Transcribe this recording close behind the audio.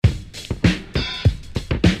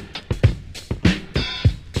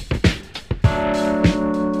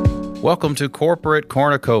Welcome to Corporate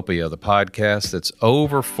Cornucopia, the podcast that's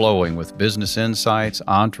overflowing with business insights,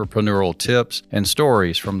 entrepreneurial tips, and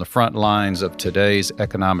stories from the front lines of today's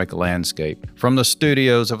economic landscape. From the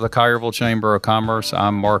studios of the Collierville Chamber of Commerce,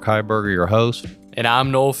 I'm Mark Heiberger, your host. And I'm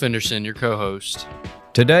Noel Fenderson, your co-host.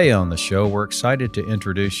 Today on the show, we're excited to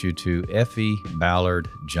introduce you to Effie Ballard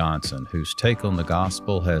Johnson, whose take on the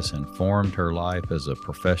gospel has informed her life as a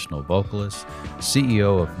professional vocalist,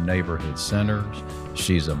 CEO of Neighborhood Centers.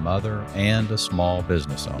 She's a mother and a small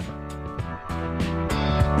business owner.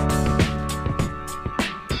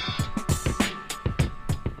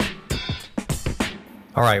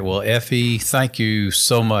 All right. Well, Effie, thank you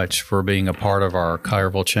so much for being a part of our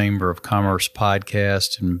Collierville Chamber of Commerce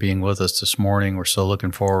podcast and being with us this morning. We're so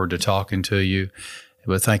looking forward to talking to you.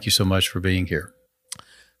 But thank you so much for being here.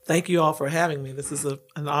 Thank you all for having me. This is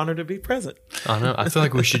an honor to be present. I know. I feel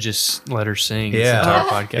like we should just let her sing this entire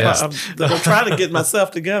podcast. I'm trying to get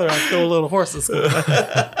myself together. I feel a little hoarse this morning.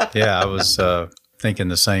 Yeah, I was thinking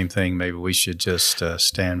the same thing. Maybe we should just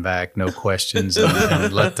stand back, no questions,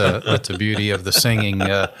 and let the beauty of the singing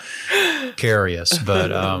carry us.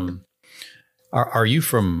 But are you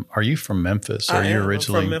from Memphis? I am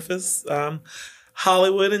originally from Memphis,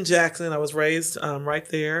 Hollywood and Jackson. I was raised right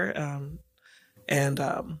there, and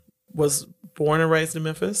was born and raised in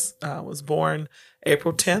Memphis. Was born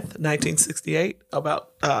April 10th, 1968,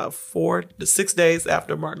 about 4 to 6 days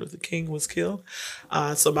after Martin Luther King was killed.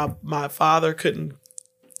 So my father couldn't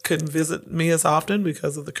visit me as often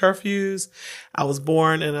because of the curfews. I was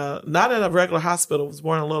born not in a regular hospital. I was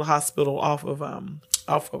born in a little hospital off of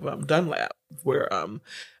Dunlap, where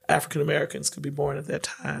African Americans could be born at that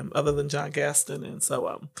time, other than John Gaston. And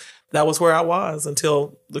so that was where I was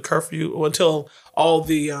until the curfew, until all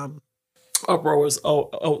the uproar was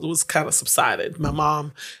kind of subsided. My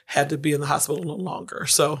mom had to be in the hospital a little longer,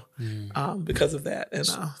 so because of that, and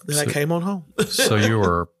then I came on home. So you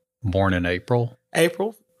were born in April?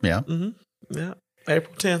 April. Yeah. Mm-hmm. Yeah.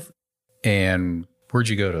 April 10th. And where'd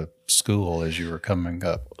you go to school as you were coming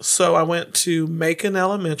up? So I went to Macon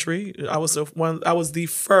Elementary. I was the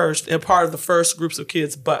first and part of the first groups of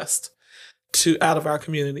kids bused out of our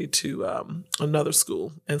community to another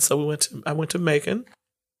school, and so I went to Macon.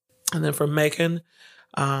 And then from Macon,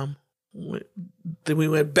 then we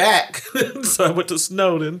went back. So I went to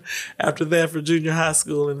Snowden after that for junior high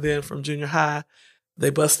school. And then from junior high,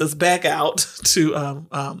 they bused us back out to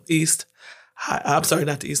East High. I'm sorry,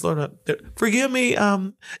 not to East. Lord, forgive me,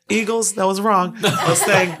 Eagles. That was wrong. I was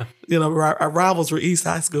saying, our rivals were East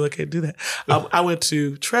High School. I can't do that. I went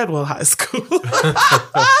to Treadwell High School. They're going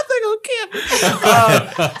to kill me.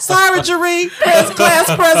 Sorry, Jeree,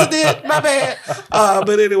 class president. My bad.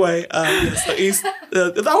 But anyway, so East.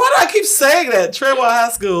 Why do I keep saying that? Treadwell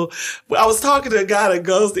High School. I was talking to a guy that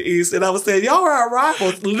goes to East, and I was saying, y'all are our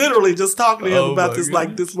rivals. Literally just talking to him about this, God.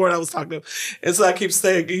 Like this morning I was talking to him. And so I keep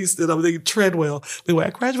saying East, and I'm thinking Treadwell. Anyway,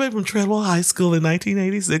 I graduated from Treadwell High School in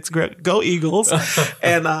 1986. Go Eagles.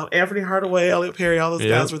 And Anthony Hardaway, Elliot Perry, all those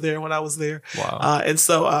guys were there when I was there. Wow. And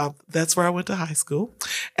so that's where I went to high school.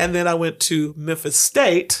 And then I went to Memphis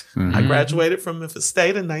State. Mm-hmm. I graduated from Memphis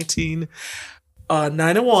State in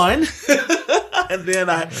 1991. And then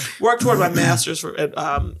I worked toward my master's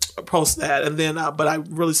post that. And then, but I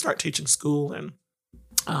really started teaching school and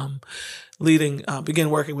began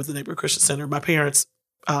working with the Neighborhood Christian Center. My parents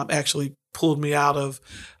actually pulled me out of,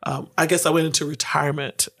 I guess I went into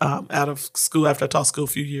retirement out of school after I taught school a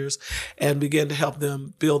few years and began to help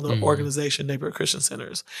them build the organization, Neighborhood Christian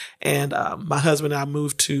Centers. And my husband and I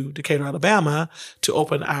moved to Decatur, Alabama to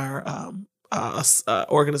open our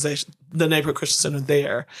organization, the Neighborhood Christian Center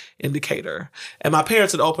there in Decatur. And my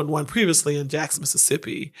parents had opened one previously in Jackson,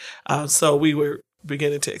 Mississippi. So we were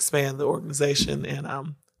beginning to expand the organization.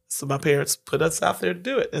 And so my parents put us out there to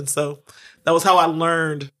do it. And so that was how I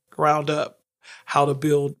learned ground up how to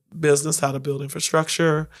build business, how to build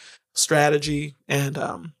infrastructure, strategy, and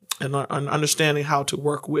understanding how to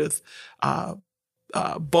work with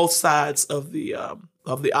both sides of the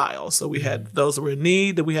aisle. So we had those that were in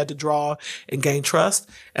need that we had to draw and gain trust,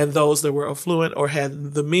 and those that were affluent or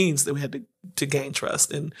had the means that we had to gain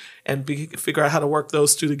trust and figure out how to work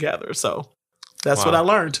those two together. So that's what I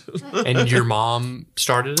learned. And your mom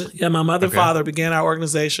started it? Yeah, my mother and father began our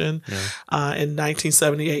organization in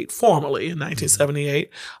 1978, formally in 1978,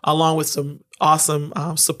 along with some awesome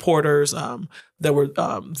supporters that were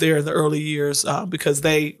there in the early years because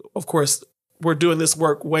they, of course, were doing this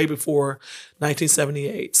work way before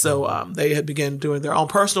 1978. So they had begun doing their own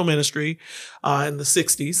personal ministry in the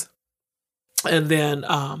 60s. And then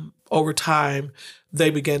over time, they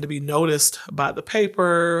began to be noticed by the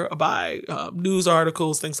paper, by news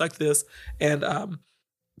articles, things like this. And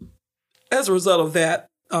as a result of that,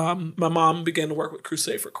 my mom began to work with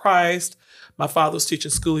Crusade for Christ. My father was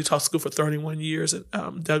teaching school. He taught school for 31 years at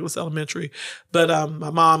Douglas Elementary. But my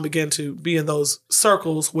mom began to be in those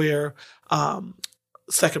circles where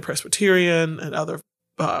Second Presbyterian and other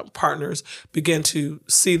partners began to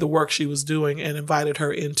see the work she was doing and invited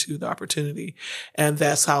her into the opportunity. And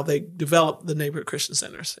that's how they developed the Neighborhood Christian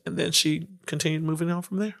Centers. And then she continued moving on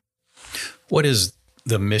from there. What is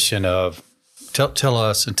the mission of, tell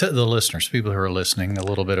us and tell the listeners, people who are listening, a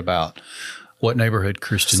little bit about what Neighborhood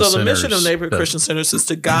Christian Centers. So the mission of Neighborhood Christian Centers is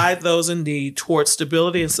to guide those in need towards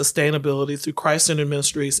stability and sustainability through Christ-centered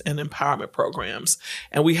ministries and empowerment programs.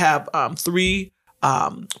 And we have 3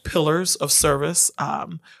 pillars of service,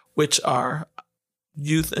 which are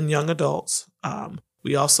youth and young adults.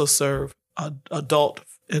 We also serve adult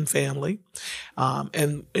and family,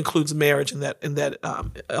 and includes marriage in that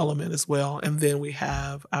element as well. And then we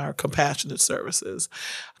have our compassionate services.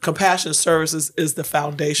 Compassionate services is the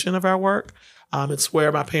foundation of our work. It's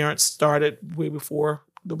where my parents started way before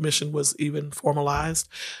the mission was even formalized,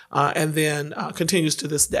 and then continues to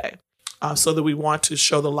this day. So that we want to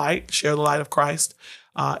share the light of Christ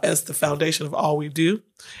as the foundation of all we do.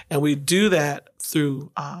 And we do that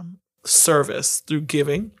through service, through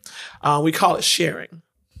giving. We call it sharing.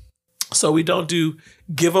 So we don't do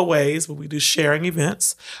giveaways, but we do sharing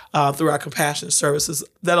events through our compassionate services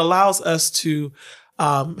that allows us to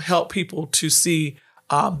help people to see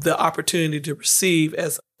the opportunity to receive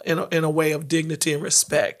as in a way of dignity and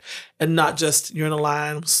respect, and not just you're in a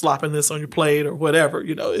line slopping this on your plate or whatever.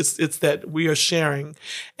 It's that we are sharing,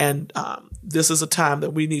 and this is a time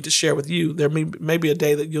that we need to share with you. There may be a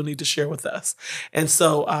day that you'll need to share with us, and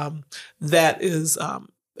so that is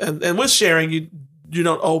and with sharing, you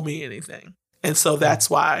don't owe me anything, and so that's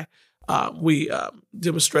why we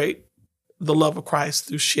demonstrate the love of Christ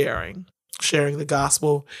through sharing the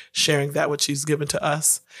gospel, sharing that which he's given to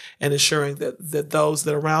us, and ensuring that those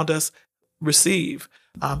that are around us receive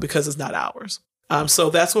because it's not ours. So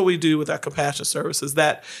that's what we do with our compassion services.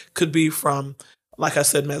 That could be from, like I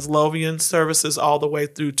said, Maslowian services all the way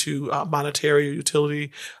through to monetary or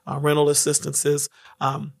utility rental assistances.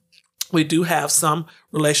 We do have some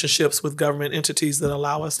relationships with government entities that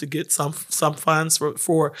allow us to get some funds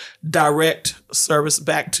for direct service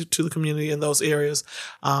back to the community in those areas.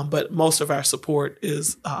 But most of our support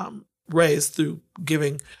is raised through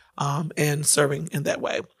giving and serving in that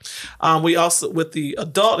way. We also, with the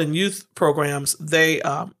adult and youth programs, they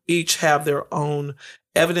each have their own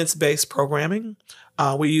evidence-based programming.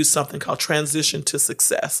 We use something called Transition to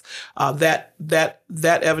Success. That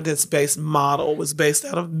evidence-based model was based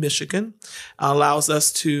out of Michigan, allows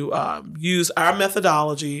us to use our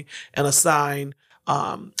methodology and assign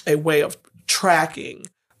a way of tracking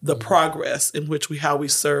the progress in which how we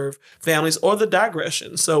serve families, or the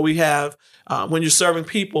digression. So we have, when you're serving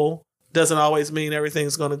people, doesn't always mean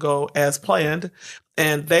everything's going to go as planned.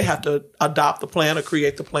 And they have to adopt the plan or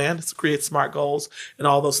create the plan, to create SMART goals and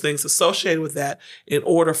all those things associated with that in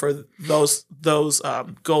order for those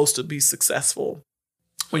goals to be successful.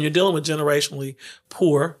 When you're dealing with generationally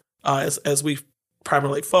poor, as we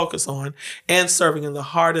primarily focus on, and serving in the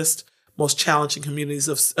hardest, most challenging communities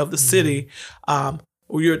of the city,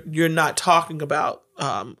 you're not talking about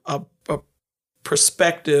a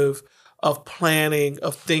perspective of planning,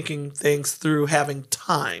 of thinking things through, having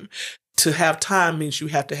time. To have time means you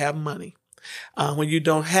have to have money. When you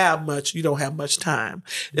don't have much, you don't have much time.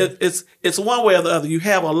 It's one way or the other. You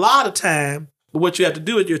have a lot of time, but what you have to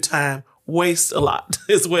do with your time wastes a lot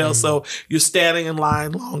as well. So you're standing in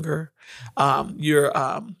line longer. You're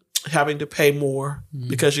having to pay more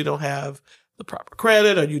because you don't have the proper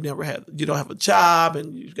credit, or you don't have a job,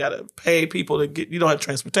 and you got to pay people to get, you don't have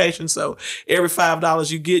transportation. So every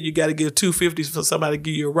 $5 you get, you got to give $2.50 for somebody to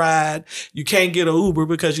give you a ride. You can't get an Uber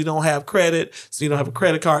because you don't have credit. So you don't have a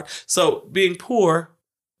credit card. So being poor,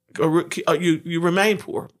 you remain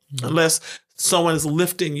poor unless someone is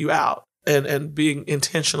lifting you out and being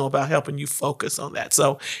intentional about helping you focus on that.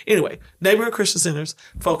 So anyway, Neighborhood Christian Centers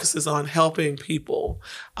focuses on helping people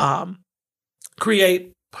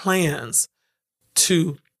create plans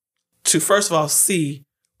to first of all see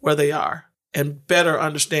where they are and better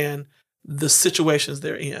understand the situations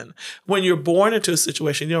they're in. When you're born into a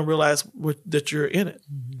situation, you don't realize that you're in it.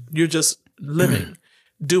 You're just living,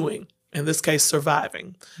 doing, in this case,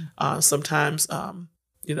 surviving. Sometimes,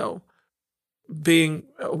 being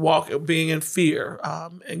in fear,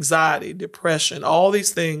 anxiety, depression, all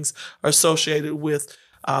these things are associated with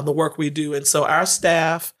the work we do. And so our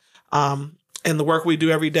staff And the work we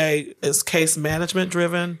do every day is case management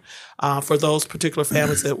driven for those particular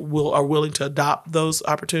families that are willing to adopt those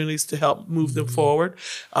opportunities to help move them forward.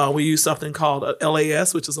 We use something called a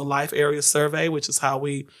LAS, which is a life area survey, which is how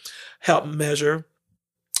we help measure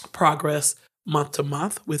progress month to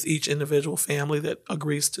month with each individual family that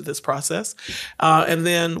agrees to this process. And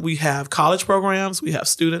then we have college programs. We have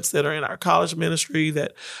students that are in our college ministry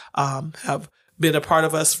that have been a part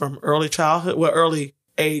of us from early childhood, early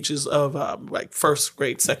ages of like first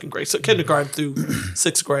grade, second grade, so kindergarten through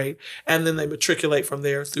sixth grade. And then they matriculate from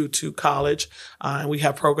there through to college. And we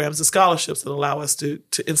have programs and scholarships that allow us to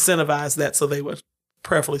incentivize that so they would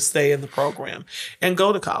prayerfully stay in the program and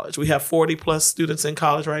go to college. We have 40 plus students in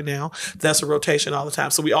college right now. That's a rotation all the time.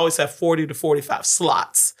 So we always have 40 to 45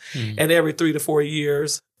 slots. And every 3 to 4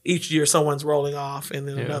 years, each year someone's rolling off and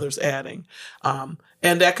then another's adding.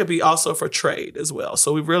 And that could be also for trade as well.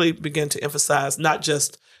 So we really begin to emphasize not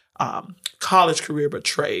just college career, but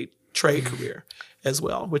trade career as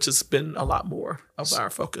well, which has been a lot more of our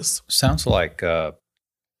focus. Sounds like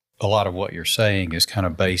a lot of what you're saying is kind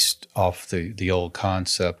of based off the old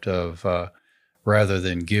concept of rather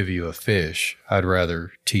than give you a fish, I'd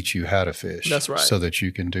rather teach you how to fish. That's right. So that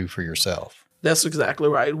you can do for yourself. That's exactly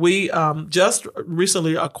right. We just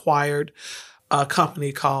recently acquired a company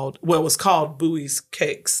it was called Bowie's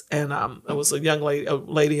Cakes. And it was a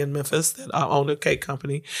lady in Memphis that owned a cake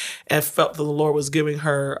company and felt that the Lord was giving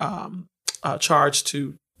her a charge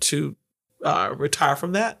to retire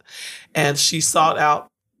from that. And she sought out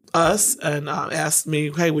us and asked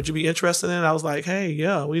me, hey, would you be interested in it? I was like, hey,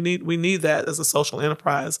 yeah, we need that as a social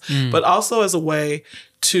enterprise, but also as a way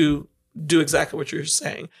to do exactly what you're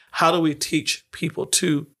saying. How do we teach people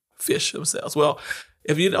to fish themselves? Well,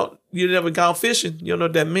 if you've never gone fishing, you don't know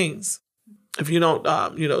what that means. If you don't,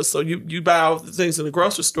 so you buy all the things in the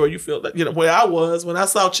grocery store, you feel that, where I was, when I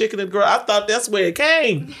saw chicken in the grocery, I thought that's where it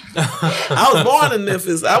came. I was born in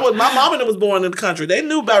Memphis. My mom and them was born in the country. They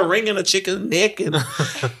knew about wringing a chicken's neck and,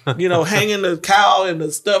 hanging the cow and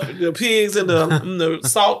the stuff, the pigs in the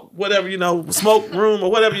salt, whatever, smoke room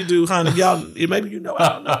or whatever you do, honey. Y'all, maybe I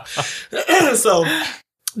don't know. So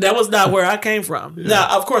that was not where I came from. Yeah.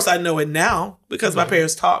 Now, of course, I know it now because my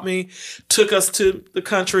parents taught me, took us to the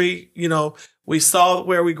country. We saw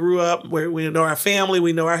where we grew up, where we know our family,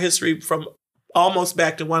 we know our history from almost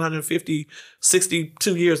back to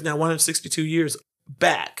 162 years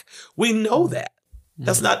back. We know that.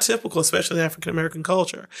 That's not typical, especially in African American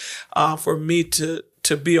culture, for me to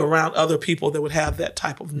be around other people that would have that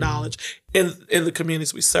type of knowledge in the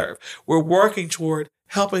communities we serve. We're working toward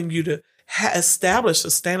helping you to establish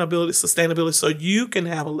sustainability so you can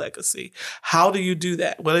have a legacy. How do you do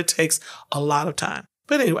that? Well, it takes a lot of time.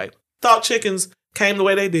 But anyway, thought chickens came the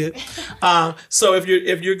way they did. So if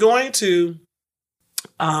you're going to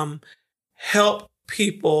help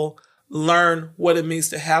people learn what it means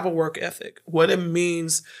to have a work ethic, what it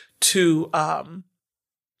means to come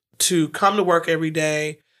to work every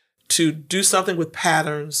day, to do something with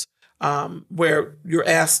patterns, where you're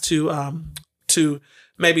asked to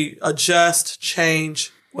maybe adjust,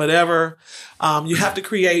 change, whatever. You have to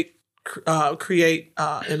create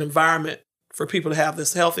an environment for people to have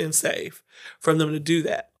this healthy and safe, for them to do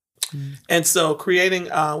that. And so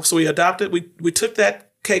so we adopted, we took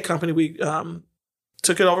that cake company, we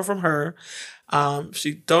took it over from her.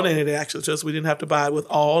 She donated it actually to us. We didn't have to buy it, with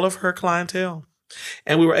all of her clientele.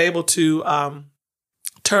 And we were able to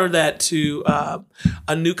turn that to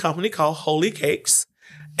a new company called Holy Cakes.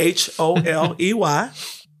 HOLEY,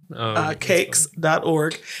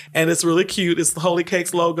 cakes.org. And it's really cute. It's the Holy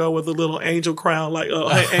Cakes logo with a little angel crown, like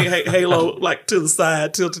halo, like to the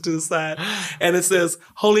side, tilted to the side. And it says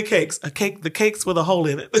Holy Cakes, the cakes with a hole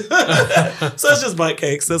in it. So it's just bite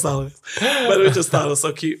cakes. That's all it is. But we just thought it was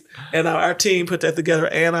so cute. And our team put that together.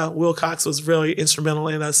 Anna Wilcox was really instrumental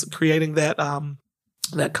in us creating that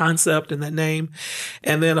concept and that name.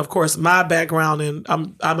 And then, of course, my background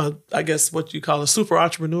I'm I guess what you call a super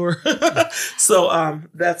entrepreneur. So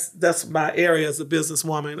that's my area as a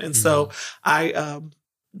businesswoman. And so I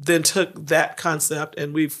then took that concept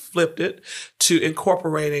and we flipped it to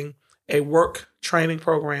incorporating a work training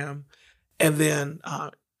program, and then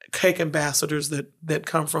cake ambassadors that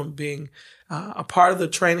come from being a part of the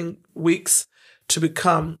training weeks to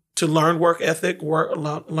learn work ethic,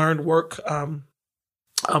 learn work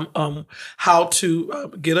how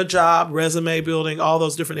to get a job, resume building, all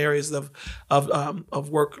those different areas of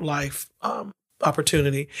work life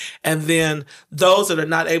opportunity. And then those that are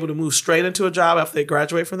not able to move straight into a job after they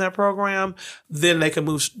graduate from that program, then they can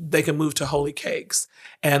move to Holy Cakes.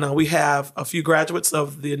 And we have a few graduates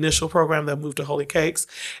of the initial program that moved to Holy Cakes,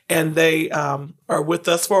 and they are with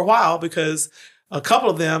us for a while because a couple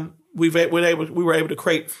of them we were able to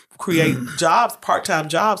create jobs, part-time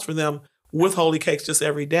jobs for them with Holy Cakes just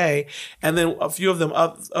every day. And then a few of them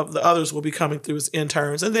of the others will be coming through as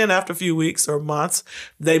interns. And then after a few weeks or months,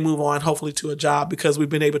 they move on hopefully to a job because we've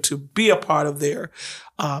been able to be a part of their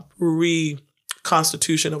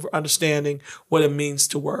reconstitution of understanding what it means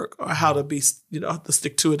to work or how to be, the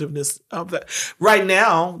stick-to-itiveness of that. Right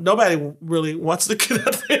now, nobody really wants to get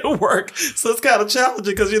out there and work. So it's kind of challenging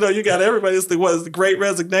because, you got everybody, it's the great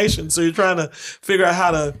resignation. So you're trying to figure out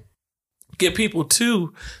how to get people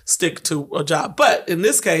to stick to a job. But in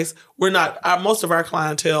this case, we're not, most of our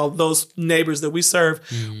clientele, those neighbors that we serve,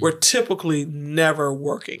 we're typically never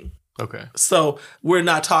working. Okay. So we're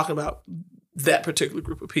not talking about that particular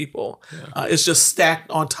group of people. Yeah. It's just stacked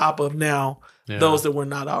on top of now those that were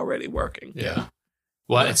not already working. Yeah.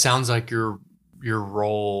 Well, it sounds like your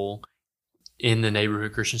role in the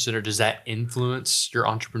Neighborhood Christian Center, does that influence your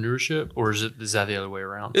entrepreneurship, or is that the other way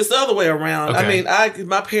around? It's the other way around. Okay. I mean,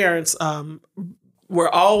 my parents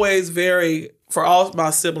were always for all of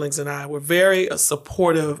my siblings and I, were very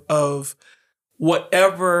supportive of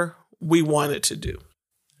whatever we wanted to do.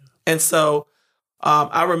 And so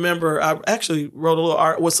I remember I actually wrote a little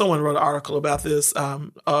article. Well, someone wrote an article about this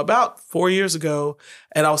about 4 years ago,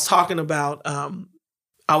 and I was talking about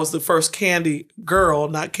I was the first candy girl,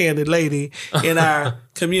 not candy lady, in our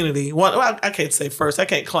community. Well, I can't say first. I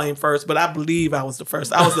can't claim first, but I believe I was the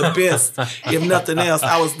first. I was the best. If nothing else,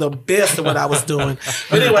 I was the best at what I was doing.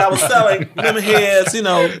 But anyway, I was selling lemon heads,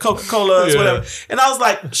 Coca-Colas, whatever. And I was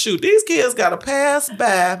like, shoot, these kids got to pass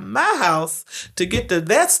by my house to get to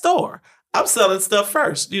that store. I'm selling stuff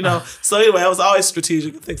first, So anyway, I was always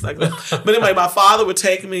strategic and things like that. But anyway, my father would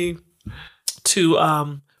take me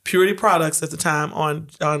to Purity Products at the time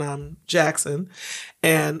on Jackson,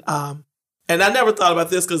 and I never thought about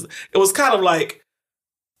this because it was kind of like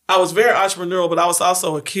I was very entrepreneurial, but I was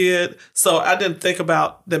also a kid, so I didn't think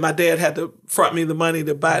about that my dad had to front me the money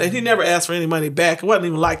to buy it, and he never asked for any money back. It wasn't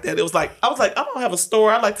even like that. It was like I was like, I'm gonna have a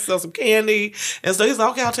store. I'd like to sell some candy, and so he's like,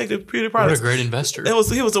 okay, I'll take the Purity Products. What a great investor!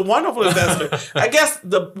 He was a wonderful investor. I guess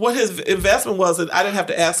what his investment was that I didn't have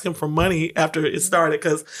to ask him for money after it started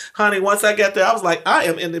because, honey, once I got there, I was like, I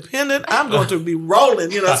am independent. I'm going to be rolling.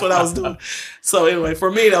 That's what I was doing. So anyway,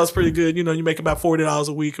 for me, that was pretty good. You make about $40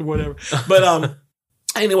 a week or whatever. But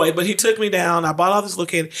anyway, but he took me down. I bought all this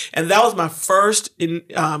little candy, and that was my first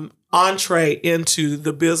entree into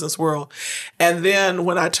the business world. And then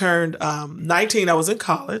when I turned 19, I was in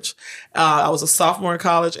college. I was a sophomore in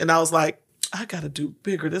college, and I was like, I got to do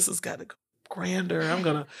bigger. This has got to go grander. I'm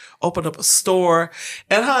gonna open up a store.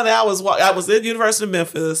 And honey, I was at University of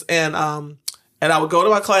Memphis, and I would go to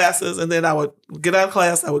my classes, and then I would get out of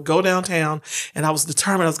class. I would go downtown, and I was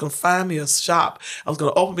determined I was going to find me a shop. I was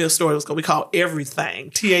going to open me a store. It was going to be called Everything,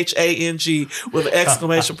 THANG with an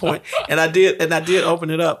exclamation point. And I did open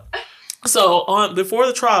it up. So before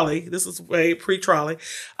the trolley, this is way pre-trolley,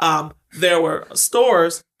 there were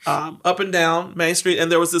stores up and down Main Street,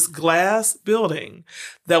 and there was this glass building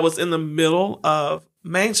that was in the middle of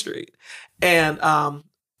Main Street, and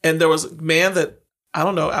there was a man that. I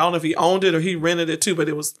don't know if he owned it or he rented it too, but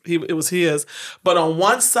it was his. But on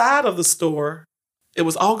one side of the store, it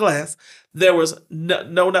was all glass. There was no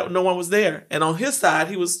one was there. And on his side,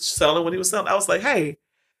 he was selling what he was selling. I was like, hey,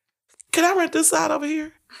 can I rent this side over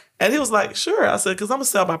here? And he was like, sure. I said, because I'm going to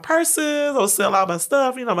sell my purses. I'm going to sell all my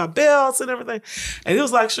stuff, my belts and everything. And he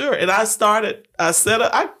was like, sure. And I was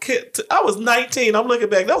 19. I'm looking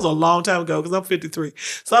back. That was a long time ago because I'm 53.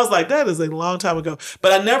 So I was like, that is a long time ago.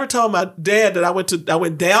 But I never told my dad that I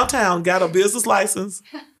went downtown, got a business license.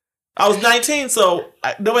 I was 19, so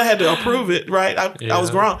nobody had to approve it, right? I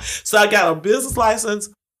was grown. So I got a business license.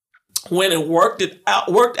 Went and worked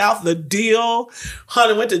out the deal.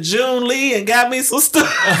 Honey, went to June Lee and got me some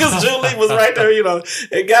stuff because June Lee was right there,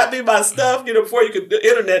 and got me my stuff, before the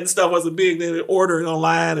internet and stuff wasn't big. They would order it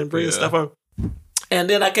online and bring stuff up. And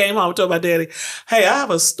then I came home and told my daddy, hey, I have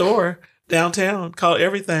a store downtown called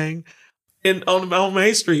Everything on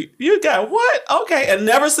Main Street. You got what? Okay. And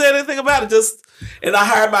never said anything about it. And I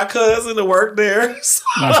hired my cousin to work there. So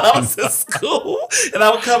I was in school, and I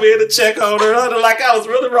would come in and check on her, honey, like I was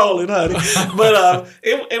really rolling, honey. But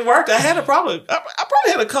it worked. I had a problem. I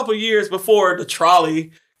probably had a couple years before the trolley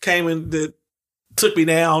came and that took me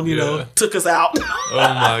down, took us out. Oh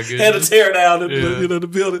my goodness. Had to tear down the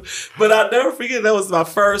building. But I'll never forget, that was my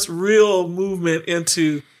first real movement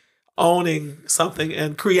into owning something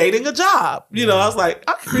and creating a job. You know, I was like,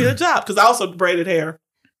 I can create a job because I also braided hair.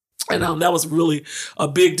 And that was really a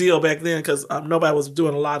big deal back then because nobody was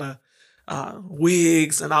doing a lot of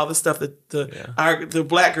wigs and all this stuff that the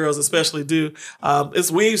black girls especially do.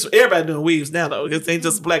 It's weaves. Everybody doing weaves now though. It ain't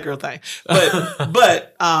just a black girl thing.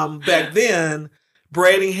 But back then,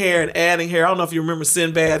 braiding hair and adding hair. I don't know if you remember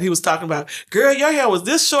Sinbad. He was talking about, girl, your hair was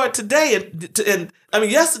this short today, and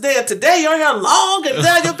yesterday and today your hair long and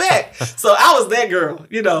down your back. So I was that girl,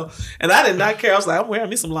 you know, and I did not care. I was like, I'm wearing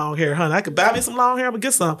me some long hair, honey. I could buy me some long hair, but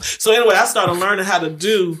get some. So anyway, I started learning how to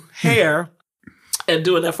do hair. And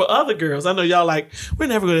doing that for other girls. I know y'all like, we're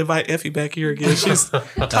never going to invite Effie back here again. She's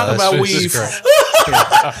talking about weave.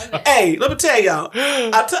 Hey, let me tell y'all.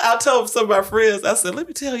 I told some of my friends, I said, let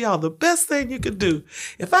me tell y'all the best thing you could do.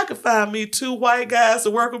 If I could find me 2 white guys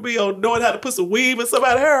to work with me on knowing how to put some weave in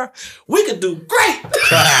somebody's hair, we could do great.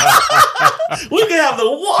 We could have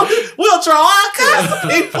we'll draw all kinds of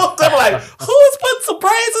people. They're like, who's putting some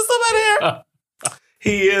braids in somebody's hair?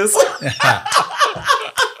 He is.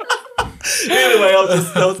 Anyway,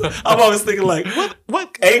 I'm always thinking like,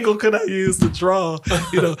 what angle could I use to draw?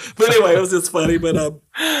 You know. But anyway, it was just funny. But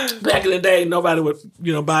back in the day, nobody would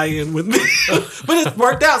buy in with me. But it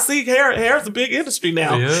worked out. See, hair is a big industry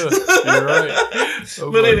now. Yeah, you're right.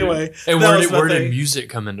 But anyway, and where did music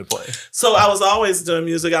come into play? So I was always doing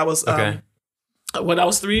music. I was when I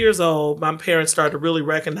was 3 years old, my parents started to really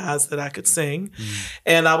recognize that I could sing.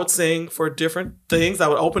 And I would sing for different things. I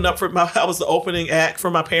would open up I was the opening act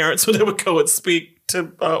for my parents when they would go and speak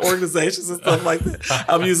to organizations and stuff like that.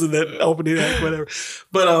 I'm using that opening act, whatever.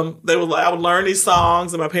 But I would learn these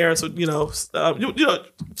songs, and my parents would,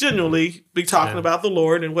 genuinely be talking about the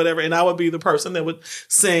Lord and whatever. And I would be the person that would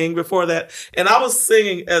sing before that. And I was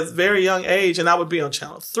singing at a very young age, and I would be on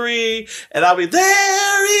Channel 3, and I'd be,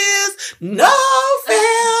 there is no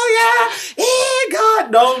failure in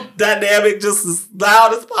God. No dynamic, just as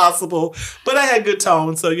loud as possible. But I had good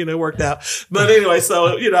tone, so, it worked out. But anyway,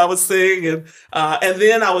 so, I would sing, and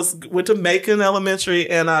then I went to Macon Elementary,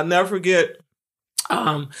 and I'll never forget,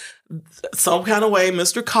 some kind of way,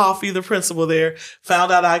 Mr. Coffee, the principal there,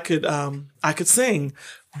 found out I could sing.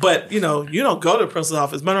 But, you don't go to the principal's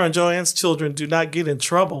office. Mother and Joanne's children do not get in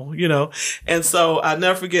trouble, And so I'll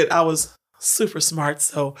never forget, I was super smart.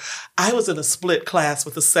 So I was in a split class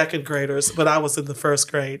with the second graders, but I was in the first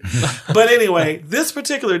grade. But anyway, this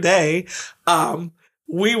particular day,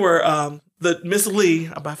 we were, Miss Lee,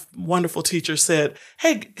 my wonderful teacher, said,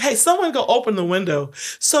 hey, someone go open the window.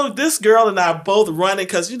 So this girl and I are both running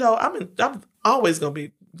because, I'm always going to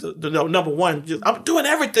be the number one. I'm doing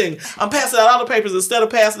everything. I'm passing out all the papers. Instead of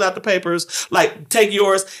passing out the papers, like take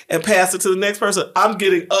yours and pass it to the next person, I'm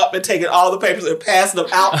getting up and taking all the papers and passing them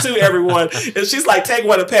out to everyone. And she's like, take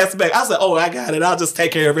one and pass it back. I said, oh, I got it. I'll just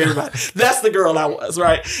take care of everybody. That's the girl I was,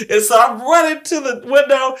 right? And so I'm running to the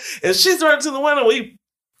window, and she's running to the window. We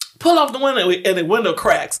pull off the window, and the window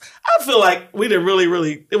cracks. I feel like we didn't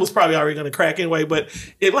really, it was probably already going to crack anyway, but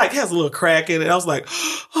it like has a little crack in it. I was like,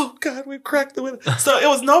 oh God, we cracked the window. So it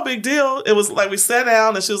was no big deal. It was like we sat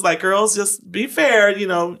down, and she was like, girls, just be fair,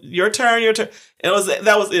 your turn. And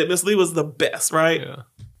that was it. Miss Lee was the best, right? Yeah.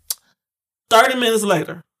 30 minutes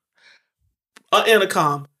later,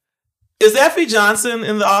 intercom. Is Effie Johnson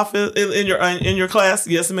in the office in your class?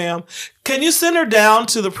 Yes, ma'am. Can you send her down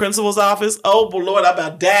to the principal's office? Oh, Lord, I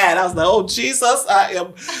about died. I was like, oh Jesus,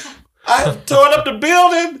 I'm torn up the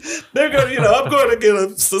building. They're gonna, I'm going to get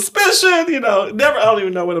a suspicion. I don't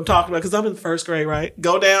even know what I'm talking about because I'm in first grade, right?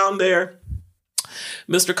 Go down there.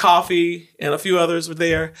 Mr. Coffee and a few others were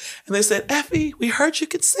there, and they said, Effie, we heard you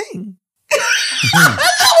could sing. That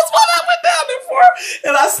was what I went down there for.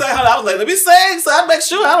 And I was like, let me sing so I make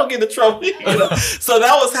sure I don't get in trouble. So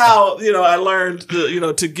that was how, I learned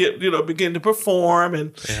to get, begin to perform,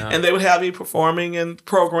 and they would have me performing in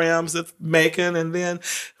programs at Macon. And then,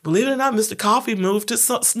 believe it or not, Mr. Coffee moved to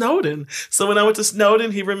Snowden. So when I went to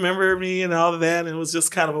Snowden, he remembered me and all of that. And it was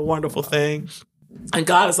just kind of a wonderful thing. And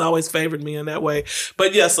God has always favored me in that way.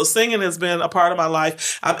 But yes, so singing has been a part of my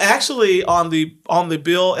life. I'm actually on the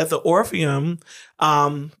bill at the Orpheum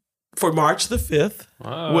for March the 5th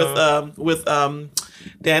with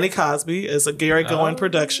Danny Cosby as a Gary Goin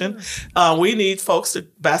production. We need folks to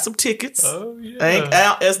buy some tickets. Oh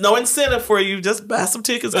yeah. There's no incentive for you. Just buy some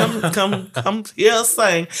tickets. Come hear us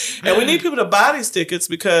sing. And we need people to buy these tickets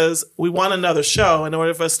because we want another show. In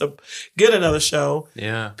order for us to get another show,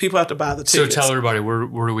 people have to buy the tickets. So tell everybody,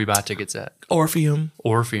 where do we buy tickets at? Orpheum.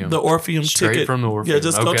 The Orpheum Straight ticket. from the Orpheum. Yeah,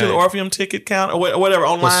 just go to the Orpheum ticket count or whatever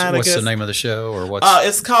online. What's the name of the show, or what's?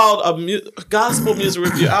 It's called a gospel music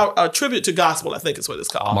review. A tribute to gospel, I think is what it's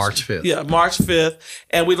called. March 5th. Yeah, March 5th.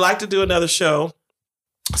 And we'd like to do another show.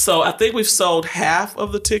 So I think we've sold half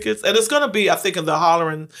of the tickets. And it's going to be, I think, in the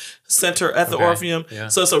Holleran Center at the Orpheum. Yeah.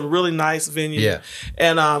 So it's a really nice venue. Yeah.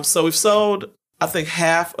 And so we've sold, I think,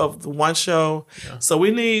 half of the one show. Yeah. So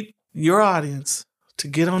we need your audience to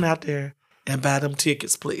get on out there and buy them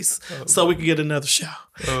tickets, please, so we can get another show.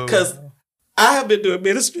 Because I have been doing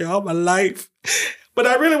ministry all my life, but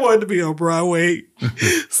I really wanted to be on Broadway.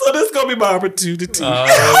 So this is going to be my opportunity. And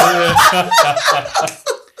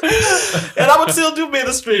I would still do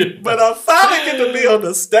ministry, but I finally get to be on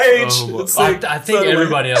the stage. And sing. I think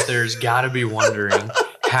everybody out there has got to be wondering,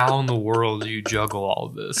 how in the world do you juggle all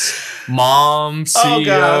of this? Mom,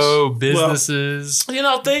 CEO, businesses.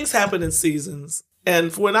 Well, things happen in seasons.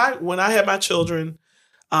 And when I had my children,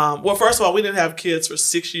 well, first of all, we didn't have kids for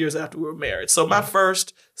 6 years after we were married. So my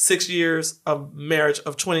first 6 years of marriage,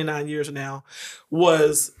 of 29 years now,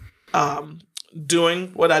 was doing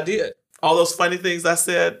what I did. All those funny things I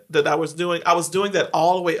said that I was doing that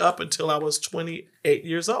all the way up until I was 28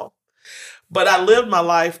 years old. But I lived my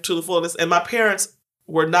life to the fullness. And my parents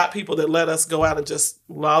were not people that let us go out and just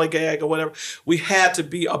lollygag or whatever. We had to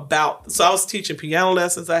be about. So I was teaching piano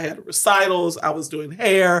lessons. I had recitals. I was doing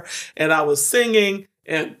hair, and I was singing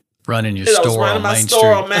and running your store, I was running my Main store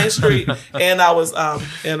Street. on Main Street, and I was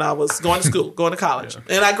going to school, going to college,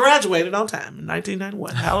 and I graduated on time in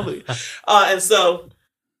 1991. Hallelujah! And so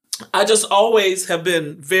I just always have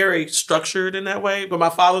been very structured in that way. But my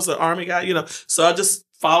father's an Army guy, so I just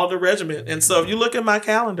followed the regiment. And so if you look at my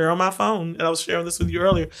calendar on my phone, and I was sharing this with you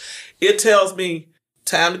earlier, it tells me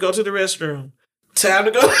time to go to the restroom, time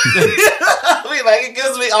to go. It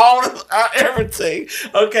gives me all everything.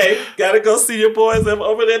 Okay, got to go see your boys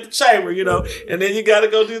over there at the chamber, and then you got to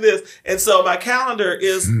go do this. And so my calendar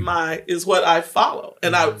is what I follow,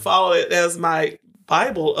 and I follow it as my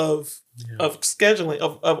Bible of scheduling,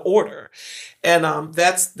 of order. And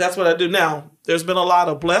that's what I do. Now, there's been a lot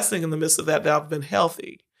of blessing in the midst of that I've been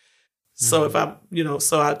healthy. So if I'm,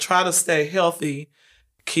 so I try to stay healthy,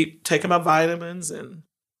 keep taking my vitamins, and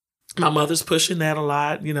my mother's pushing that a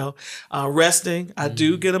lot, resting. I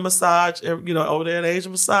do get a massage, over there at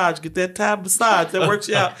Asian Massage, get that Thai massage. That works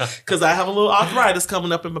you out because I have a little arthritis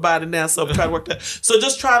coming up in my body now. So I'm trying to work that. So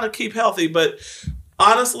just trying to keep healthy. But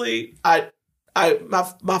honestly,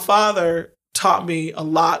 my father taught me a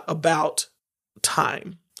lot about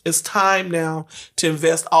time. It's time now to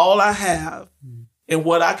invest all I have in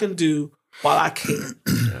what I can do while I can.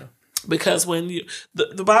 Yeah. Because when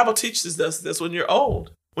the Bible teaches us this, when you're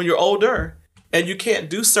older and you can't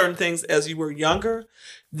do certain things as you were younger,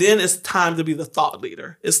 then it's time to be the thought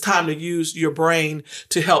leader. It's time to use your brain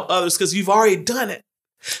to help others because you've already done it.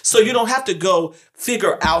 So you don't have to go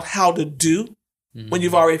figure out how to do when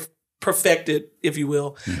you've already perfected, if you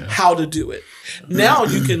will, how to do it. Now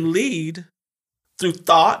you can lead through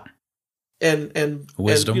thought and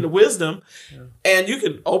wisdom, and you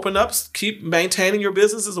can open up, keep maintaining your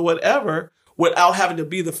businesses or whatever without having to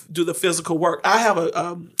do the physical work. I have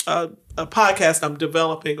a podcast I'm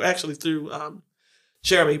developing actually through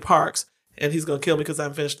Jeremy Parks, and he's gonna kill me because I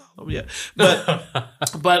haven't finished all of them yet.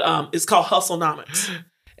 But it's called Hustlenomics,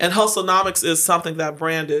 and Hustlenomics is something that I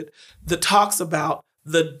branded that talks about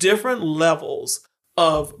the different levels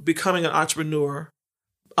of becoming an entrepreneur,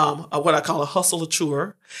 what I call a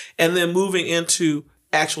hustleature, and then moving into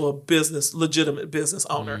actual business, legitimate business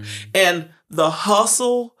owner. And the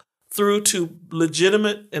hustle through to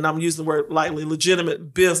legitimate, and I'm using the word lightly,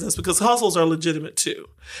 legitimate business, because hustles are legitimate too.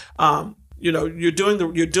 You're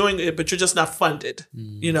doing it, but you're just not funded,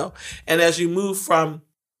 And as you move from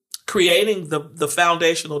creating the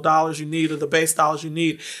foundational dollars you need or the base dollars you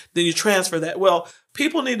need, then you transfer that. Well,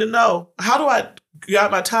 people need to know, how do I get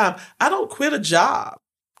my time? I don't quit a job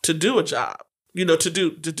to do a job, to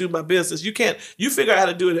do my business. You figure out how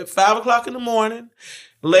to do it at 5:00 in the morning,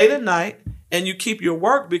 late at night, and you keep your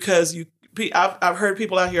work because I've heard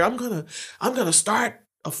people out here, I'm gonna start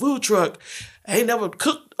a food truck. I ain't never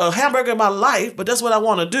cooked a hamburger in my life, but that's what I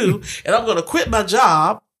want to do. And I'm gonna quit my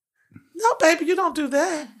job. No, baby, you don't do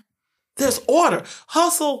that. There's order.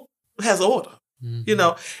 Hustle has order. And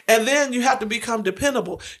then you have to become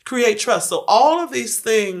dependable, create trust. So all of these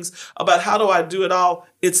things about how do I do it all,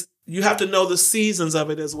 you have to know the seasons of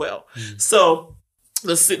it as well. So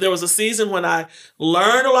there was a season when I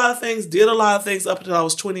learned a lot of things, did a lot of things up until I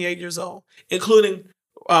was 28 years old, including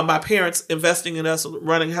my parents investing in us,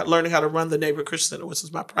 learning how to run the Neighborhood Christian Center, which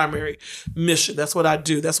is my primary mission. That's what I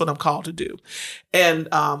do. That's what I'm called to do. And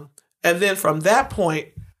then from that point,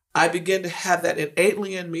 I begin to have that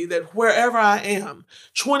innately in me that wherever I am,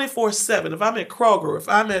 24/7, if I'm at Kroger, if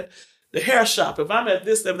I'm at the hair shop, if I'm at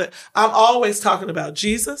this, that, I'm always talking about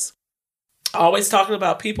Jesus, always talking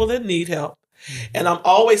about people that need help. And I'm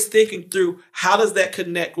always thinking through how does that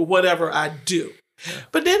connect with whatever I do.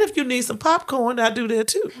 But then if you need some popcorn, I do that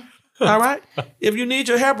too. All right. If you need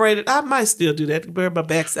your hair braided, I might still do that. Wear my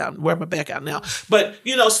back out now. But,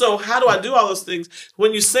 so how do I do all those things?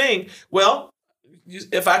 When you sing, well,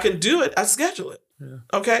 if I can do it, I schedule it. Yeah.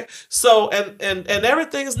 Okay. So, and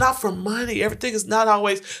everything is not for money. Everything is not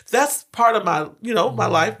always, that's part of my, my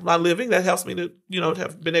life, my living. That helps me to,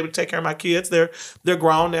 have been able to take care of my kids. They're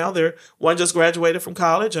grown now. One just graduated from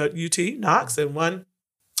college at UT Knox, and one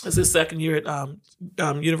is his second year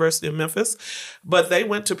at University of Memphis. But they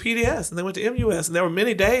went to PDS and they went to MUS, and there were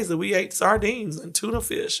many days that we ate sardines and tuna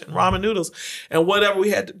fish and ramen noodles and whatever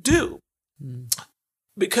we had to do,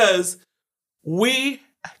 because we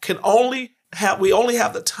only have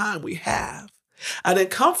the time we have. I didn't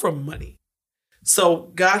come from money.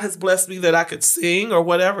 So God has blessed me that I could sing or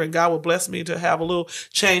whatever, and God will bless me to have a little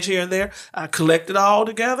change here and there. I collect it all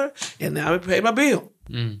together, and now I pay my bill.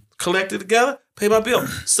 Collect it together, pay my bill.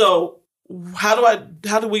 So how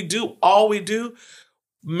do we do all we do?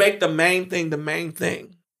 Make the main thing the main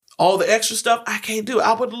thing. All the extra stuff I can't do.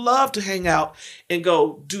 I would love to hang out and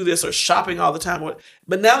go do this or shopping all the time.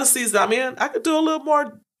 But now the season I'm in, I could do a little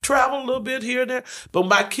more, travel a little bit here and there. But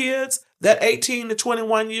my kids, that 18 to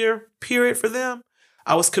 21 year period for them,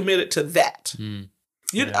 I was committed to that.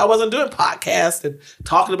 I wasn't doing podcasts and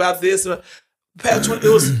talking about this. It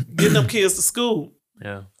was getting them kids to school.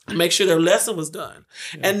 Yeah. Make sure their lesson was done.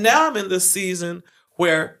 Yeah. And now I'm in this season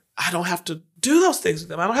where I don't have to do those things with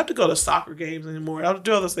them. I don't have to go to soccer games anymore. I don't have to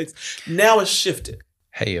do all those things. Now it's shifted.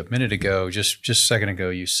 Hey, a minute ago, just a second ago,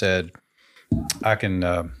 you said I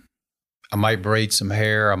might braid some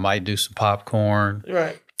hair. I might do some popcorn.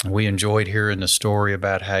 Right. We enjoyed hearing the story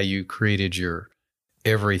about how you created your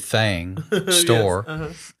everything store.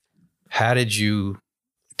 Yes, How did you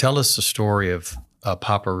tell us the story of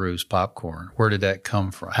Papa Rue's popcorn? Where did that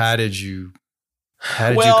come from? How did you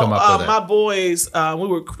come up with that? My boys,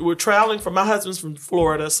 we were traveling from, my husband's from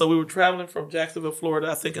Florida, so we were traveling from Jacksonville,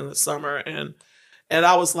 Florida, I think in the summer, and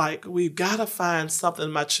I was like, we've got to find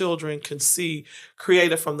something my children can see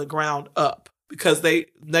created from the ground up, because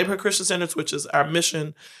Neighborhood Christian Centers, which is our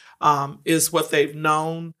mission, is what they've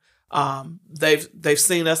known. They've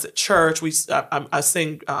seen us at church. I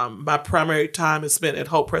sing. My primary time is spent at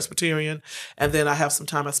Hope Presbyterian, and then I have some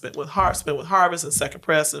time I spent with Harvest and Second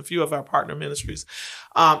Press and a few of our partner ministries.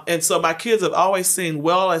 And so my kids have always seen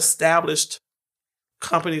well-established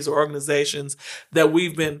companies or organizations that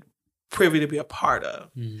we've been privy to be a part of,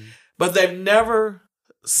 but they've never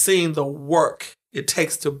seen the work it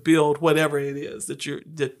takes to build whatever it is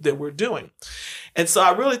that we're doing. And so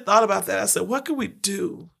I really thought about that. I said, what could we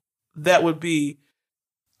do that would be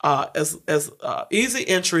as easy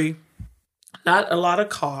entry, not a lot of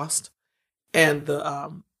cost, and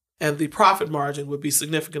the profit margin would be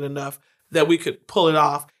significant enough that we could pull it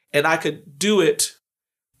off, and I could do it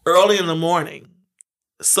early in the morning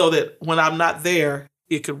so that when I'm not there,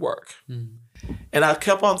 it could work. And I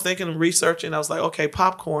kept on thinking and researching. I was like, okay,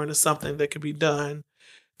 popcorn is something that could be done,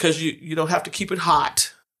 because you don't have to keep it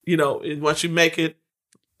hot. And once you make it,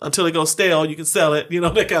 until it goes stale, you can sell it,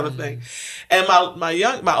 that kind of thing. And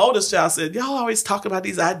my oldest child said, y'all always talk about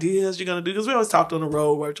these ideas you're going to do, because we always talked on the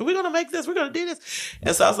road. We're going to make this, we're going to do this.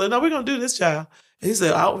 And so I said, no, we're going to do this, child. And he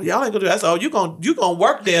said, oh, y'all ain't going to do that. I said, oh, you're going to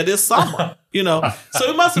work there this summer, So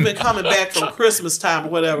it must have been coming back from Christmas time or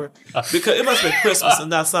whatever, because it must have been Christmas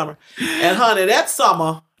and not summer. And honey, that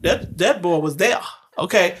summer, that boy was there.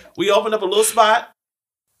 Okay, we opened up a little spot.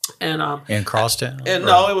 And in Crosstown? And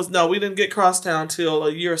we didn't get Crosstown till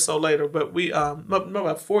a year or so later, but we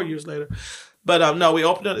about 4 years later. But no, we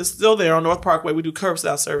opened it. It's still there on North Parkway. We do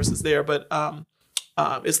curbside services there, but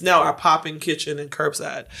it's now our pop-in kitchen and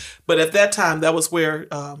curbside. But at that time, that was where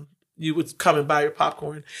you would come and buy your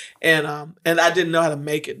popcorn, and I didn't know how to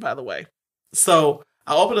make it, by the way. So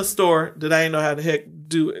I opened a store that I didn't know how the heck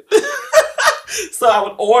do it. So I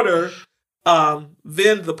would order.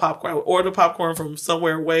 Then the popcorn, I would order popcorn from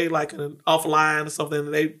somewhere way like off line or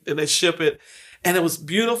something, and they ship it, and it was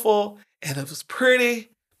beautiful and it was pretty,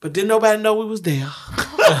 but didn't nobody know we was there.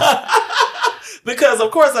 Because of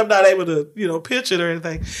course I'm not able to, pitch it or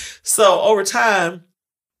anything. So over time,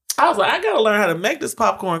 I was like, I gotta learn how to make this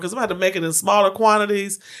popcorn, because I'm gonna have to make it in smaller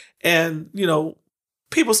quantities. And,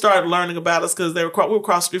 people started learning about us because we were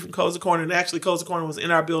across the street from Cozy Corner, and actually Cozy Corner was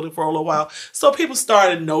in our building for a little while. So people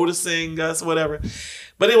started noticing us, whatever.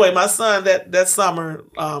 But anyway, my son that summer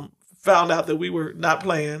found out that we were not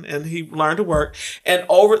playing, and he learned to work. And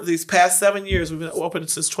over these past 7 years, we've been open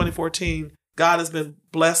since 2014, God has been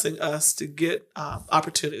blessing us to get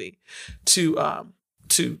opportunity to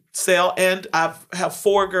sell. And I have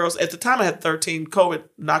 4 girls. At the time I had 13. COVID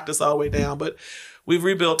knocked us all the way down, but we've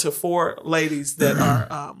rebuilt to 4 ladies that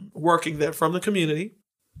are working there from the community,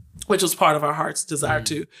 which was part of our heart's desire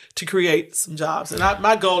to create some jobs. And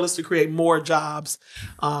my goal is to create more jobs.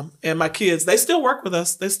 And my kids, they still work with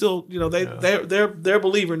us. They still, they're a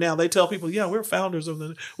believer now. They tell people, yeah, we're founders of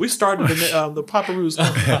we started the Paparoos.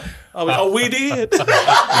 We did.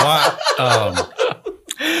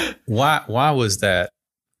 Why was that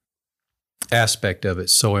aspect of it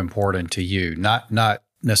so important to you? Not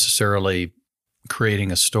necessarily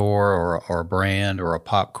creating a store or a brand or a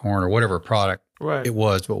popcorn or whatever product it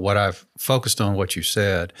was, but what I've focused on what you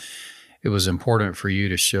said, it was important for you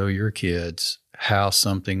to show your kids how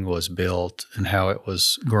something was built and how it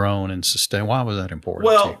was grown and sustained. Why was that important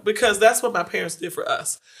to you? Because that's what my parents did for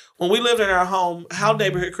us. When we lived in our home, how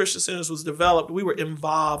Neighborhood Christian Centers was developed, we were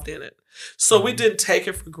involved in it. So we didn't take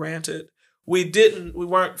it for granted. We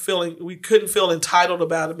couldn't feel entitled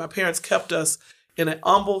about it. My parents kept us in an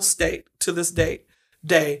humble state to this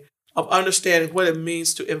day of understanding what it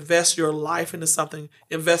means to invest your life into something,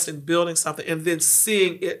 invest in building something, and then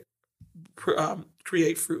seeing it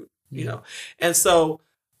create fruit, you know? And so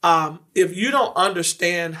if you don't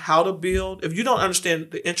understand how to build, if you don't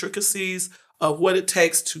understand the intricacies of what it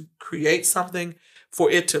takes to create something, for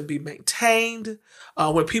it to be maintained,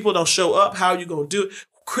 when people don't show up, how are you going to do it?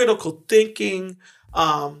 Critical thinking,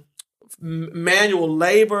 manual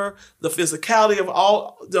labor, the physicality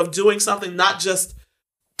of doing something, not just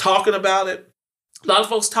talking about it. A lot of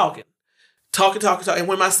folks talking. And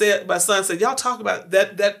when my son said, y'all talk about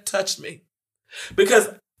it, that touched me. Because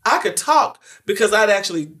I could talk because I'd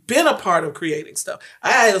actually been a part of creating stuff.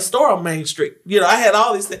 I had a store on Main Street. I had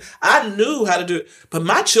all these things. I knew how to do it. But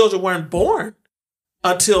my children weren't born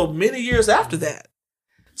until many years after that.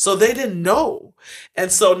 So they didn't know.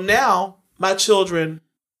 And so now my children,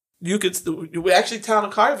 Town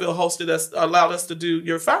of Carterville allowed us to do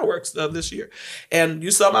your fireworks this year. And you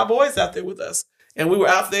saw my boys out there with us. And we were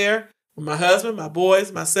out there with my husband, my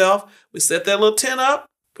boys, myself. We set that little tent up,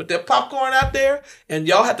 put that popcorn out there, and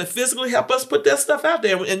y'all had to physically help us put that stuff out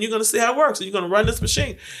there. And you're going to see how it works. And you're going to run this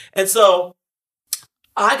machine. And so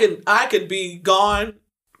I could be gone.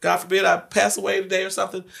 God forbid I pass away today or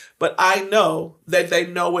something, but I know that they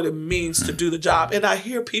know what it means to do the job. And I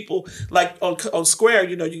hear people like on Square,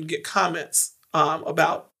 you can get comments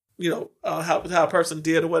about, how a person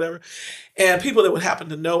did or whatever. And people that would happen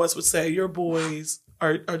to know us would say, your boys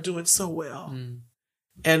are doing so well. Mm.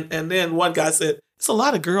 And then one guy said, it's a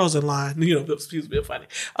lot of girls in line. Excuse me, funny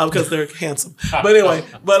because they're handsome. But anyway,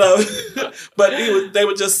 they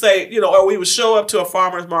would just say, or we would show up to a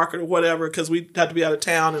farmer's market or whatever because we had to be out of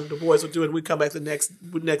town, and the boys would do it. We'd come back the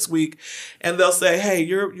next week, and they'll say, "Hey,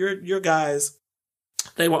 your guys,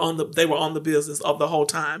 they were on the business of the whole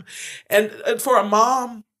time," and for a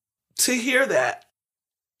mom to hear that,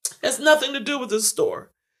 has nothing to do with the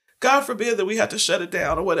store. God forbid that we had to shut it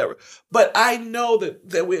down or whatever. But I know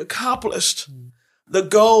that we accomplished the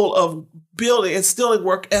goal of building, instilling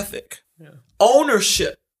work ethic,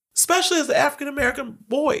 ownership, especially as African-American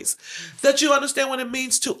boys, that you understand what it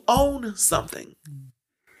means to own something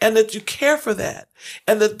and that you care for that.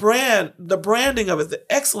 And the branding of it, the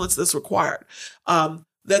excellence that's required,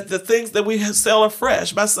 that the things that we sell are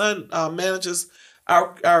fresh. My son manages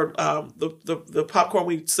the popcorn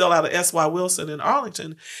we sell out of S.Y. Wilson in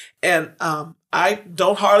Arlington. And I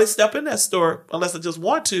don't hardly step in that store unless I just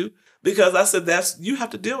want to, because I said, you have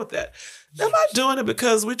to deal with that. Am I doing it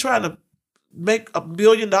because we're trying to make $1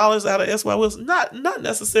 billion out of S.Y. Wilson? Not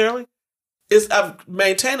necessarily. I've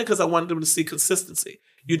maintained it because I wanted them to see consistency.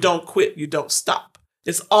 You don't quit. You don't stop.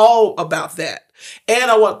 It's all about that. And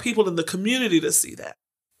I want people in the community to see that.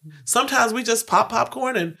 Sometimes we just pop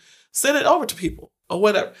popcorn and send it over to people or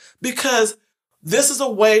whatever, because this is a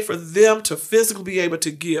way for them to physically be able to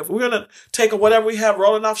give. We're going to take whatever we have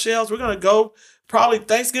rolling off shelves. We're going to go probably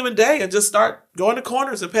Thanksgiving Day and just start going to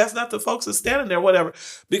corners and passing out to folks that's standing there, whatever,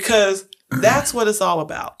 because that's what it's all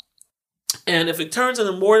about. And if it turns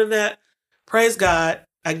into more than that, praise God,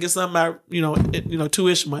 I can get some of my,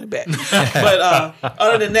 tuition money back. But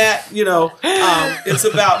other than that, it's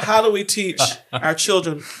about how do we teach our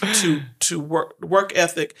children to work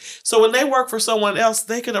ethic. So when they work for someone else,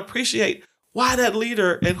 they can appreciate why that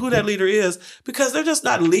leader and who that leader is, because they're just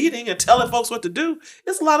not leading and telling folks what to do.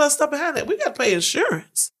 There's a lot of stuff behind that. We got to pay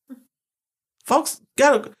insurance. Folks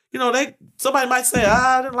got to, somebody might say,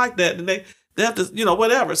 I didn't like that. And they have to,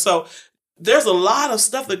 whatever. So there's a lot of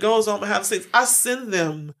stuff that goes on behind the scenes. I send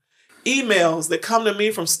them emails that come to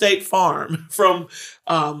me from State Farm, from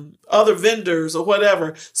other vendors or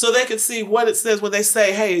whatever, so they can see what it says when they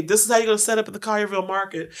say, hey, this is how you're going to set up at the Collierville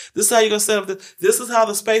Market. This is how you're going to set up. This is how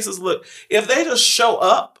the spaces look. If they just show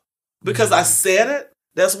up because I said it,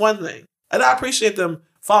 that's one thing. And I appreciate them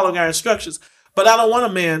following our instructions. But I don't want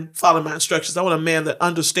a man following my instructions. I want a man that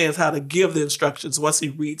understands how to give the instructions once he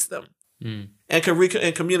reads them and can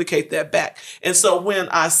and communicate that back. And so when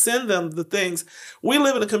I send them the things, we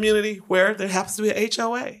live in a community where there happens to be an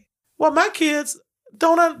HOA. Well, my kids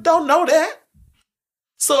don't know that.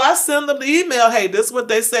 So I send them the email, hey, this is what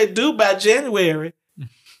they say do by January.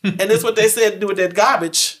 And this is what they said do with that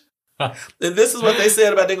garbage. And this is what they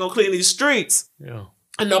said about they're going to clean these streets. Yeah.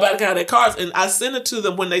 And nobody got their cars. And I send it to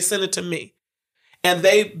them when they send it to me. And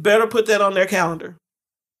they better put that on their calendar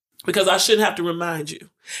because I shouldn't have to remind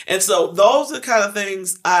you. And so those are the kind of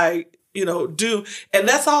things I, do. And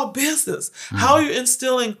that's all business. How are you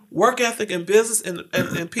instilling work ethic and business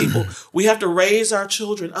in people? We have to raise our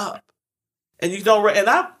children up. And you don't, and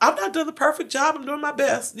I've not done the perfect job. I'm doing my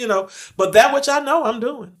best, but that which I know I'm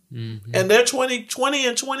doing. Mm-hmm. And they're 20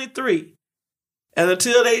 and 23. And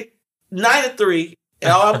until they 93,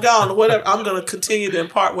 and I'm gone, whatever, I'm going to continue to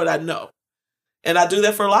impart what I know. And I do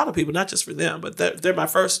that for a lot of people, not just for them, but they're my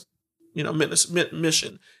first,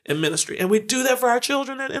 mission and ministry. And we do that for our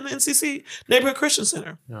children in the NCC Neighborhood Christian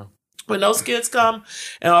Center. Yeah. When those kids come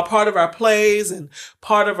and are part of our plays and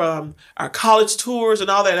part of our college tours and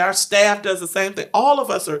all that, our staff does the same thing. All of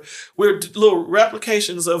us we're little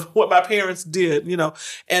replications of what my parents did,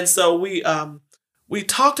 And so we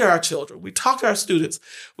talk to our children. We talk to our students.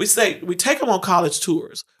 We take them on college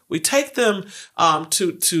tours. We take them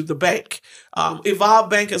to the bank. Evolve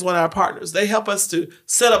Bank is one of our partners. They help us to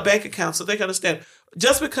set up bank accounts so they can understand.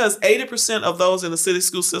 Just because 80% of those in the city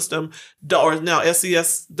school system or now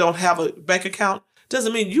SES don't have a bank account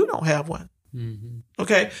doesn't mean you don't have one. Mm-hmm.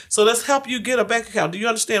 Okay? So let's help you get a bank account. Do you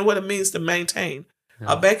understand what it means to maintain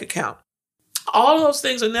a bank account? All of those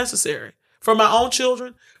things are necessary for my own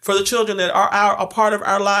children, for the children that are a part of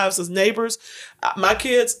our lives as neighbors. My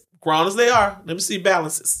kids, grown as they are, let me see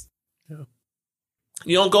balances. Yeah.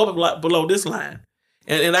 You don't go below this line.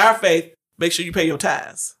 And in our faith, make sure you pay your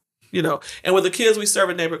tithes. And with the kids we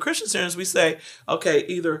serve at Neighborhood Christian Centers, we say, okay,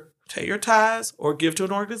 either pay your tithes or give to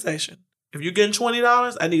an organization. If you're getting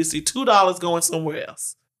 $20, I need to see $2 going somewhere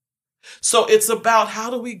else. So it's about how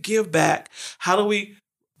do we give back? How do we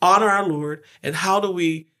honor our Lord? And how do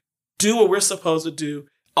we do what we're supposed to do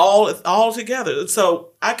all together? And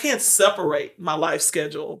so I can't separate my life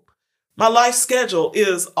schedule. My life schedule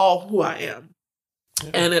is all who I am.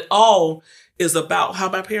 Yeah. And it all is about how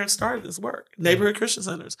my parents started this work. Neighborhood Christian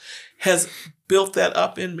Centers has built that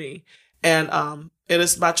up in me. And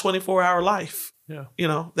it's my 24-hour life. Yeah.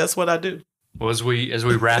 That's what I do. Well, as we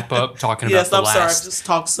wrap up talking about the last... Yes, I'm sorry. I just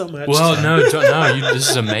talked so much. Well, no, this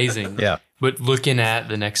is amazing. Yeah. But looking at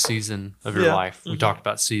the next season of your life, we talked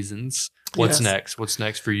about seasons. What's next? What's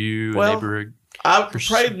next for you? Neighborhood I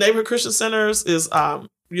pray Neighborhood Christian Centers is...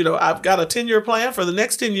 I've got a 10-year plan for the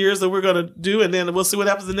next 10 years that we're going to do, and then we'll see what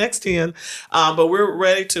happens the next 10. But we're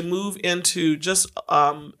ready to move into just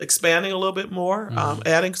expanding a little bit more,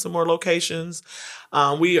 adding some more locations.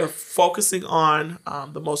 We are focusing on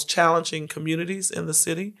the most challenging communities in the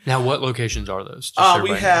city. Now, what locations are those?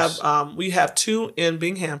 We have 2 in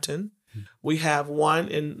Binghamton. We have 1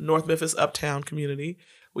 in North Memphis Uptown community.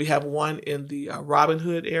 We have 1 in the Robin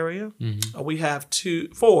Hood area. Mm-hmm. We have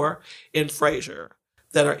 4 in Fraser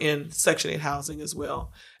that are in Section 8 housing as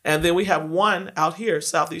well. And then we have 1 out here,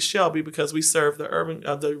 Southeast Shelby, because we serve the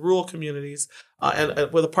the rural communities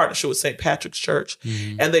and with a partnership with St. Patrick's Church.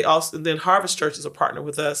 Mm-hmm. And then Harvest Church is a partner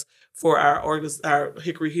with us for our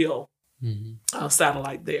Hickory Hill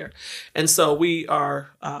satellite there. And so we are,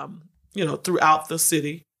 throughout the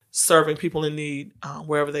city serving people in need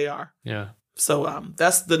wherever they are. Yeah. So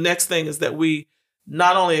that's the next thing is that we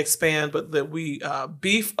not only expand, but that we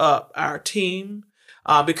beef up our team.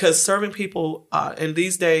 Because serving people in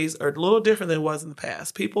these days are a little different than it was in the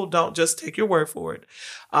past. People don't just take your word for it.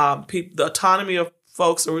 The autonomy of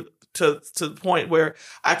folks are to the point where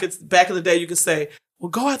back in the day, you could say, well,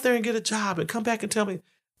 go out there and get a job and come back and tell me.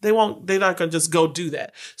 They're not going to just go do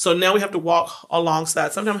that. So now we have to walk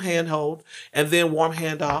alongside, sometimes handhold, and then warm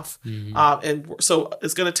handoff. Mm-hmm. And so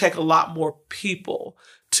it's going to take a lot more people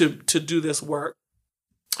to do this work.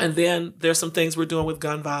 And then there's some things we're doing with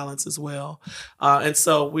gun violence as well. And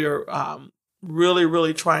so we're really,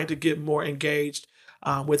 really trying to get more engaged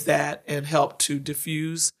with that and help to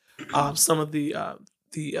diffuse some of the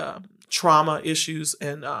trauma issues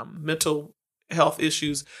and mental health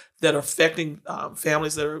issues that are affecting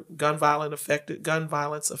families that are gun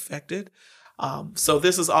violence affected. So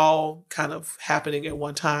this is all kind of happening at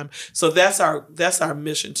one time. So that's our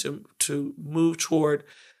mission to move toward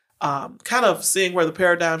kind of seeing where the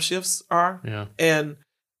paradigm shifts are. Yeah. And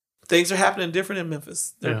things are happening different in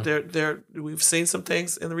Memphis. We've seen some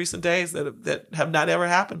things in the recent days that have not ever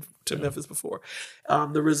happened to Memphis before.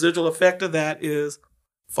 The residual effect of that is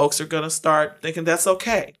folks are going to start thinking that's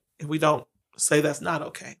okay if we don't say that's not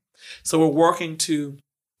okay. So we're working to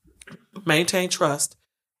maintain trust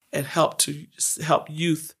and help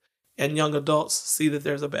youth and young adults see that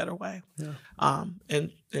there's a better way. Yeah.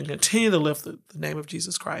 And continue to lift the name of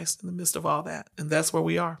Jesus Christ in the midst of all that. And that's where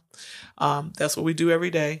we are. That's what we do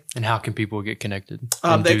every day. And how can people get connected?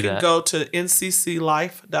 They can go to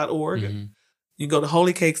ncclife.org. Mm-hmm. You can go to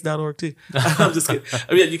holycakes.org too. I'm just kidding.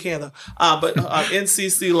 I mean, you can though. But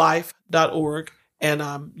ncclife.org.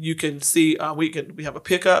 And you can see, we have a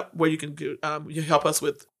pickup where you can you help us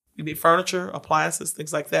with, you need furniture, appliances,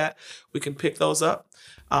 things like that. We can pick those up.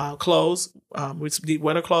 Clothes. We need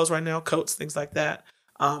winter clothes right now, coats, things like that.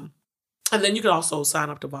 And then you can also sign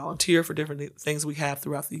up to volunteer for different things we have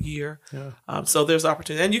throughout the year. Yeah. So there's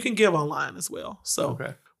opportunity. And you can give online as well. So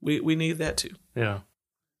we need that too. Yeah.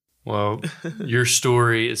 Well, your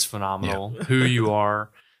story is phenomenal. Yeah. Who you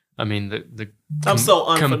are. I mean, I'm so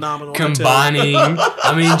unphenomenal. Combining,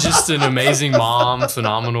 I mean, just an amazing mom,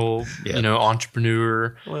 phenomenal,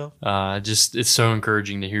 entrepreneur. Well, it's so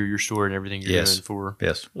encouraging to hear your story and everything you're doing for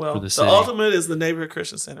the city. The ultimate is the Neighborhood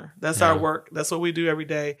Christian Center. That's our work. That's what we do every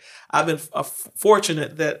day. I've been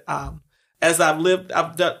fortunate that as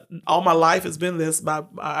I've done all my life has been this.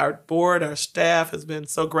 Our board, our staff has been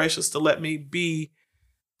so gracious to let me be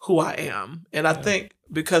who I am, and I think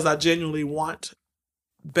because I genuinely want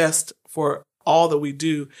best for all that we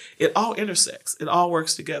do, it all intersects. It all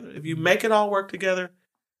works together. If you make it all work together,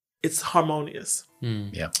 it's harmonious.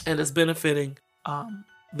 Yeah, and it's benefiting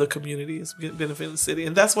the community. It's benefiting the city,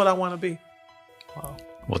 and that's what I want to be. Wow.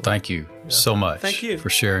 Well, thank you so much. Thank you for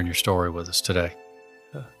sharing your story with us today.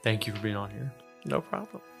 Thank you for being on here. No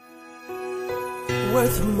problem.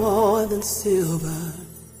 Worth more than silver,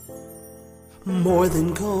 more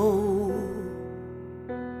than gold.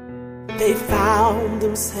 They found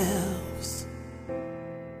themselves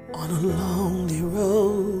on a lonely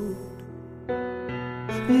road.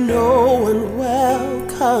 No one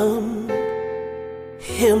welcomed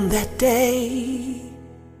him that day.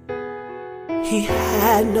 He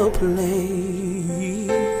had no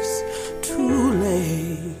place to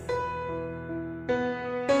lay.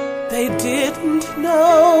 They didn't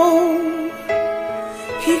know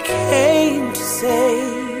he came to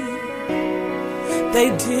save. They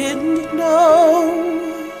didn't know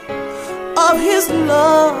of his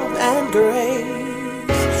love and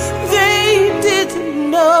grace. They didn't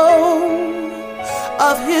know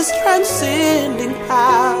of his transcending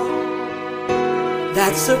power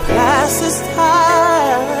that surpasses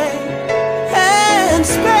time and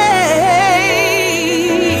space.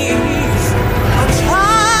 A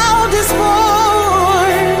child is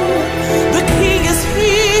born, the King is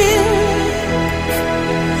here.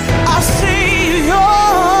 Our Savior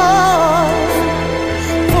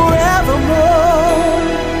forevermore.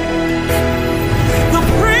 The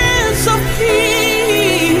Prince of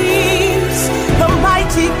Peace, the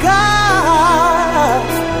mighty God,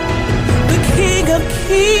 the King of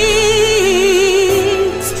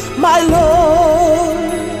Kings, my Lord.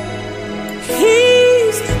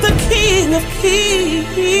 He's the King of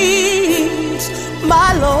Kings, my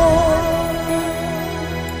Lord.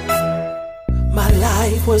 My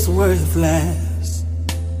life was worthless,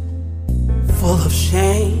 full of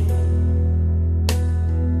shame.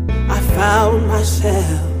 I found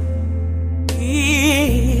myself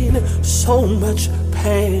in so much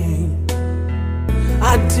pain.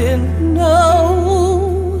 I didn't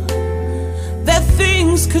know that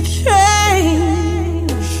things could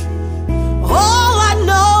change. All I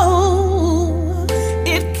know,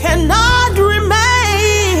 it cannot remain.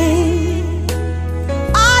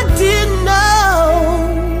 I didn't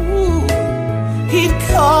know he'd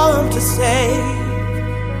come to save.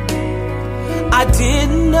 I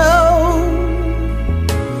didn't know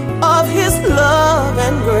of his love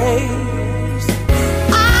and grace.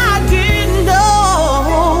 I didn't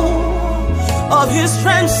know of his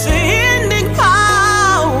transcending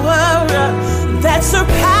power that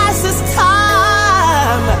surpasses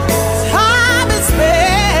time and space.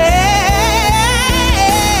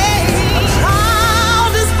 A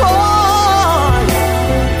child is born,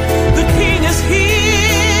 the King is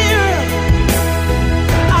here.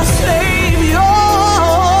 Our Savior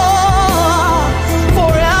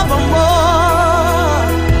forevermore.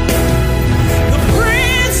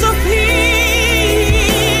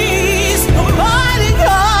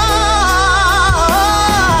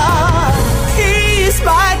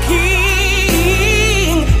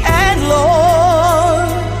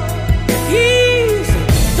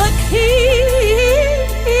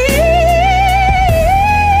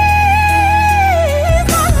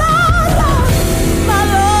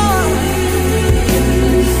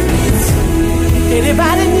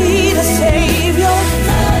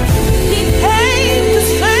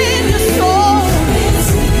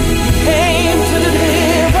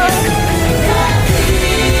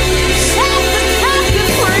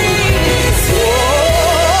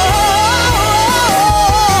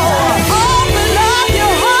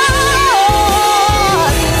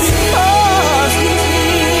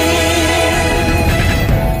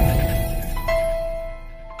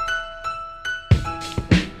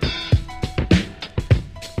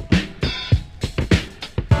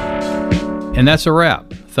 And that's a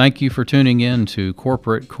wrap. Thank you for tuning in to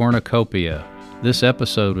Corporate Cornucopia. This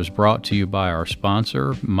episode was brought to you by our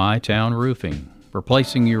sponsor, MyTown Roofing.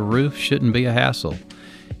 Replacing your roof shouldn't be a hassle.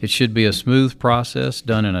 It should be a smooth process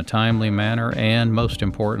done in a timely manner and, most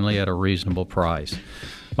importantly, at a reasonable price.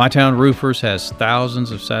 MyTown Roofers has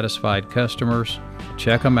thousands of satisfied customers.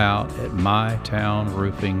 Check them out at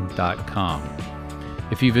mytownroofing.com.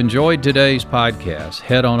 If you've enjoyed today's podcast,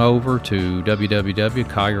 head on over to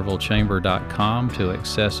www.colliervillechamber.com to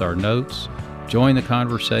access our notes, join the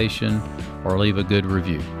conversation, or leave a good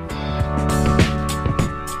review.